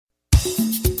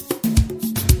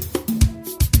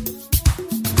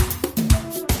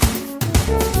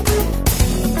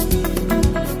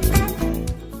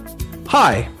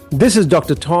Hi, this is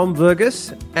Dr. Tom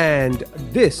Vergas, and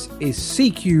this is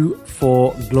CQ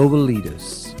for Global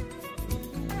Leaders.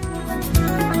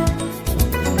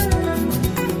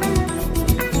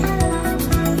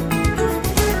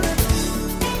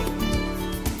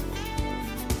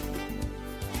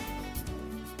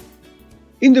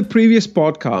 In the previous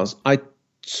podcast, I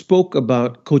spoke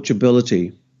about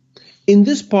coachability. In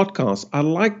this podcast, I'd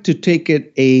like to take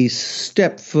it a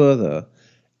step further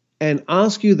and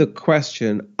ask you the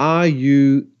question, are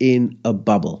you in a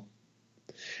bubble?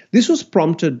 This was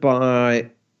prompted by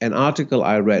an article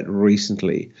I read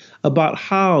recently about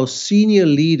how senior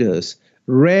leaders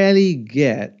rarely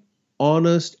get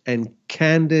honest and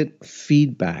candid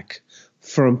feedback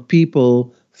from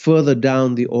people further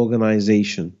down the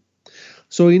organization.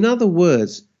 So in other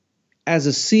words, as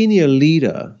a senior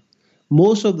leader,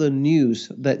 most of the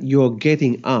news that you're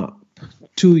getting up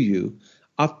to you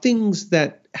are things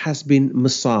that has been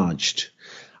massaged.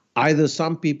 Either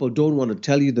some people don't want to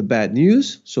tell you the bad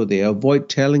news, so they avoid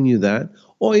telling you that,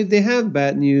 or if they have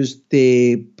bad news,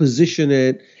 they position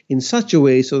it in such a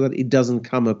way so that it doesn't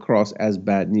come across as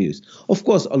bad news. Of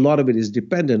course, a lot of it is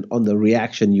dependent on the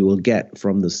reaction you will get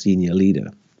from the senior leader.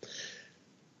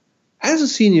 As a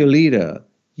senior leader,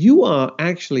 you are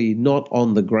actually not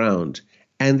on the ground,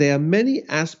 and there are many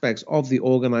aspects of the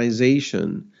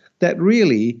organization that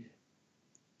really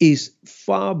is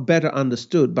far better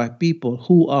understood by people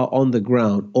who are on the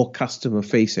ground or customer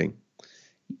facing.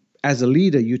 As a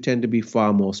leader, you tend to be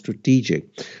far more strategic.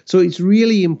 So it's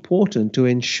really important to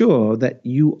ensure that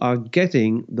you are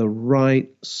getting the right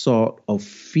sort of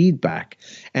feedback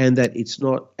and that it's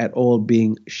not at all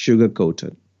being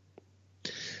sugar-coated.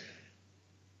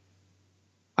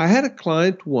 I had a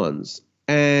client once,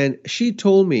 and she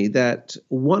told me that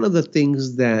one of the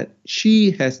things that she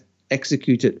has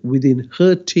executed within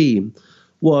her team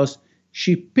was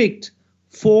she picked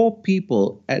 4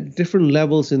 people at different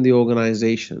levels in the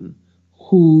organization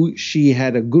who she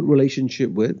had a good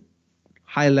relationship with,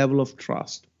 high level of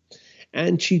trust.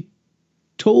 And she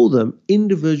told them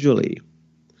individually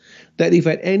that if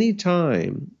at any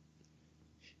time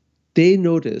they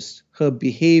noticed her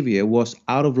behavior was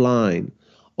out of line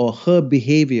or her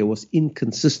behavior was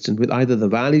inconsistent with either the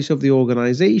values of the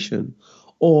organization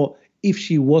or if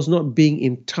she was not being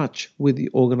in touch with the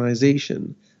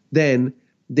organization, then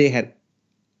they had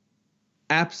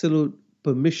absolute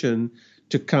permission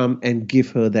to come and give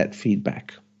her that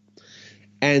feedback.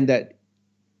 And that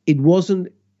it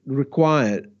wasn't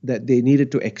required that they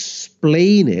needed to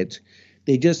explain it.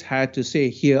 They just had to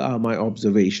say, here are my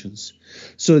observations.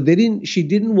 So she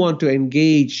didn't want to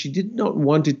engage. She did not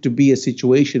want it to be a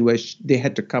situation where they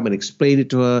had to come and explain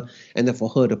it to her and then for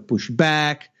her to push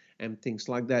back and things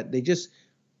like that.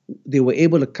 They were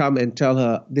able to come and tell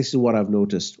her, this is what I've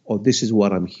noticed, or this is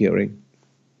what I'm hearing.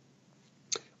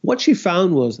 What she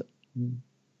found was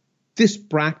this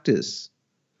practice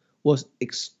was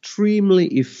extremely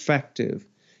effective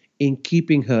in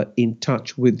keeping her in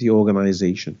touch with the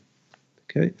organization.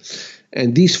 Okay,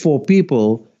 and these 4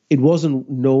 people, it wasn't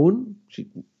known.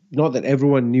 Not that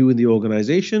everyone knew in the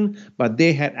organization, but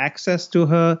they had access to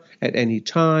her at any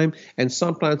time. And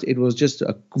sometimes it was just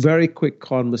a very quick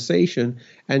conversation.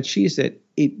 And she said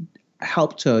it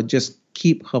helped her just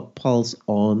keep her pulse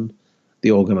on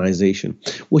the organization,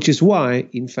 which is why,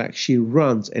 in fact, she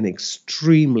runs an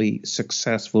extremely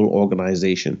successful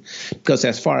organization. Because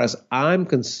as far as I'm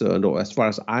concerned, or as far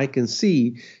as I can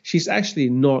see, she's actually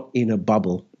not in a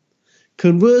bubble.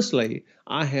 Conversely,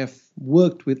 I have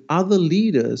worked with other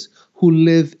leaders who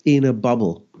live in a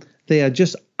bubble. They are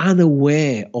just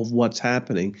unaware of what's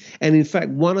happening. And in fact,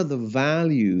 one of the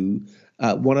values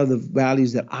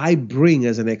that I bring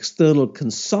as an external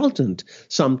consultant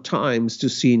sometimes to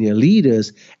senior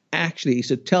leaders actually is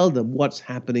to tell them what's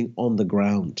happening on the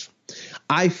ground.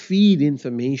 I feed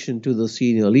information to the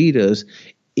senior leaders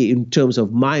in terms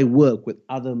of my work with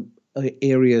other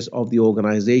areas of the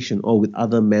organization or with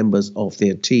other members of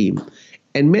their team.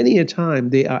 And many a time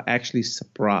they are actually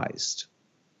surprised.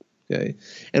 Okay?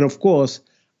 And of course,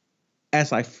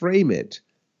 as I frame it,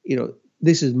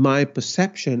 this is my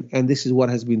perception and this is what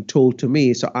has been told to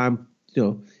me. So I'm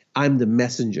the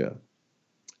messenger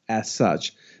as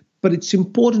such. But it's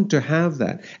important to have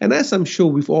that. And as I'm sure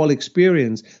we've all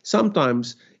experienced,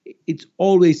 sometimes it's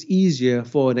always easier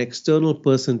for an external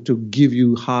person to give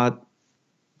you hard,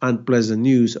 unpleasant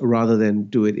news rather than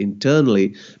do it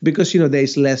internally because,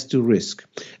 there's less to risk.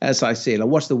 As I say,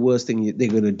 what's the worst thing they're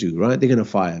going to do, right? They're going to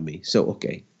fire me. So,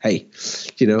 okay, hey,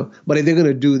 but if they're going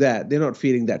to do that, they're not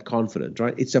feeling that confident,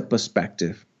 right? It's a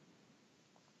perspective.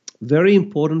 Very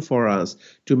important for us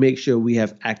to make sure we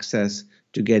have access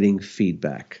to getting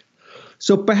feedback.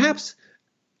 So perhaps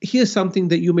here's something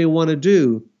that you may want to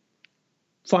do.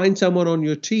 Find someone on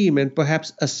your team and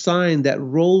perhaps assign that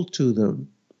role to them,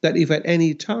 that if at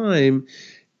any time,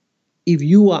 if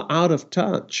you are out of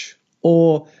touch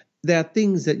or there are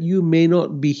things that you may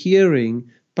not be hearing,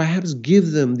 perhaps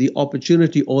give them the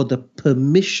opportunity or the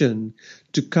permission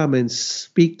to come and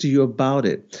speak to you about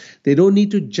it. They don't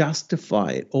need to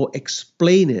justify it or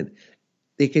explain it.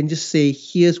 They can just say,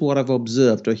 here's what I've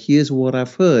observed or here's what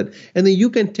I've heard. And then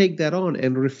you can take that on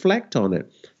and reflect on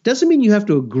it. Doesn't mean you have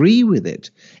to agree with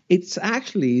it. It's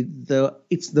actually the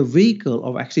vehicle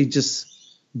of actually just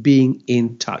being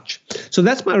in touch. So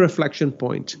that's my reflection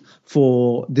point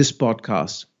for this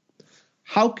podcast.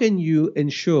 How can you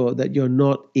ensure that you're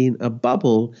not in a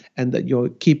bubble and that you're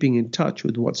keeping in touch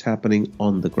with what's happening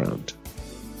on the ground?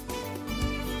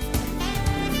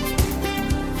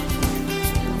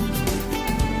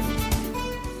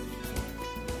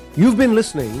 You've been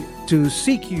listening to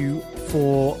CQ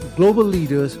for Global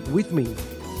Leaders with me,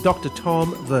 Dr.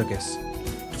 Tom Verghese.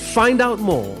 To find out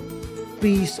more,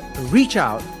 please reach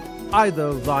out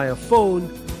either via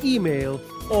phone, email,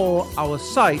 or our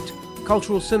site,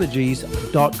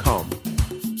 culturalsynergies.com.